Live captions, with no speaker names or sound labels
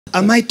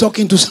Am I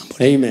talking to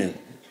somebody? Amen.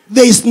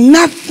 There is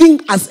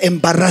nothing as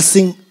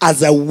embarrassing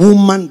as a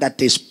woman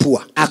that is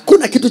poor.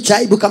 Hakuna kitu cha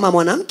aibu kama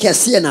mwanamke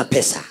asiye na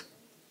pesa.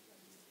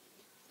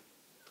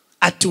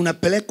 Ati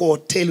unapeleka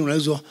hoteli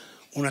unaulizwa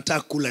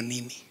unataka kula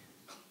nini?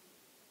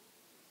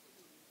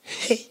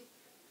 Hey.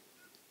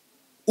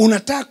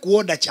 Unataka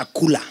kuoda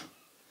chakula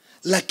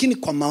lakini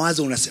kwa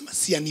mawazo unasema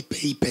si anipe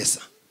hii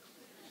pesa.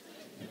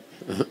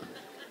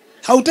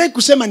 Hautaki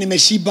kusema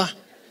nimeshiba.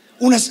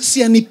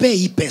 Si anipe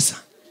hii pesa.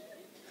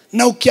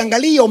 Na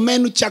ukiangalia hiyo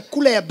menu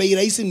chakula ya bei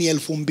rahisi ni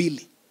 2,000.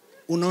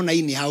 Unaona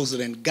hii ni house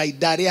rent.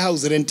 Gaidari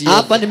house rent hiyo.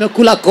 Hapa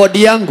nimekula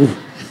kodi yangu.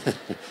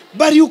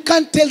 But you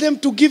can't tell them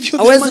to give you the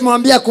money. Hawezi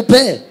mwambia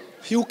kupe.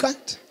 You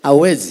can't.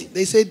 Hawezi.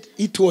 They said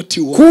eat what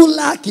you want.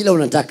 Kula kila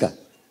unataka.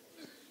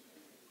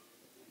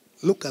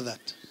 Look at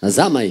that.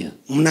 Nazama hiyo.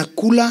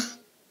 Mnakula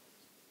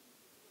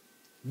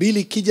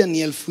bili kija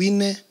ni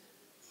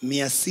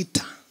 4,600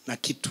 na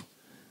kitu.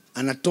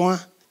 Anatoa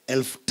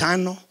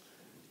 5,000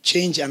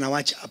 change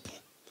anawacha hapo.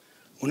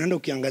 Unaenda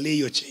ukiangalia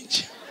hiyo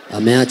change.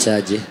 Ameacha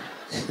aje?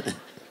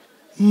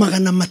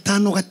 Magana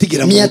 500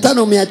 katigira.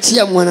 500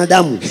 umeachia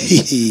mwanadamu.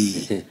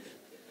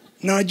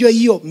 Na unajua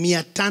hiyo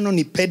 500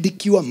 ni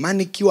pedicure,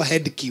 manicure,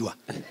 headcure.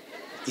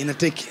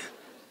 Inateke.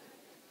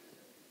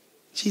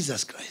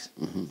 Jesus Christ.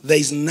 There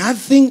is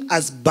nothing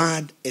as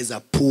bad as a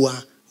poor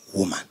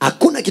woman.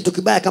 Hakuna kitu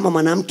kibaya kama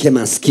mwanamke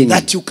maskini.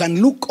 That you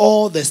can look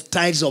all the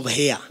styles of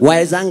hair.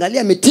 Waeza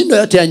angalia mitindo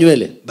yote ya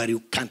nywele. But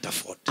you can't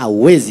afford.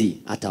 Hawezi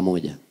hata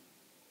moja.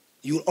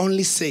 You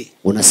only say.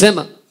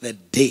 Unasema. The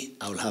day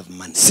I will have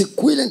money.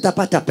 Siku ile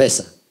nitapata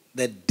pesa.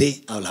 The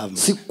day I will have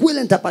money. Siku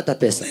ile nitapata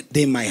pesa. The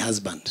day my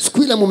husband.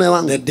 Siku ile mume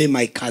wangu. The day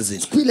my cousin.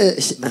 Siku ile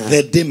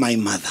the day my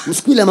mother.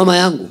 Siku ile mama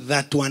yangu.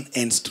 That one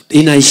ends today.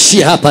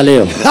 Inaishia hapa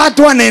leo. That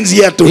one ends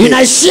here today.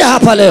 Inaishia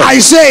hapa leo.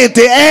 I say it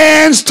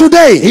ends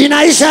today.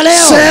 Inaisha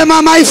leo.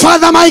 Sema my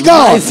father my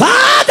God. My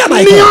father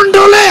my God.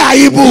 Niondolee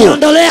aibu.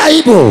 Niondolee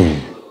aibu.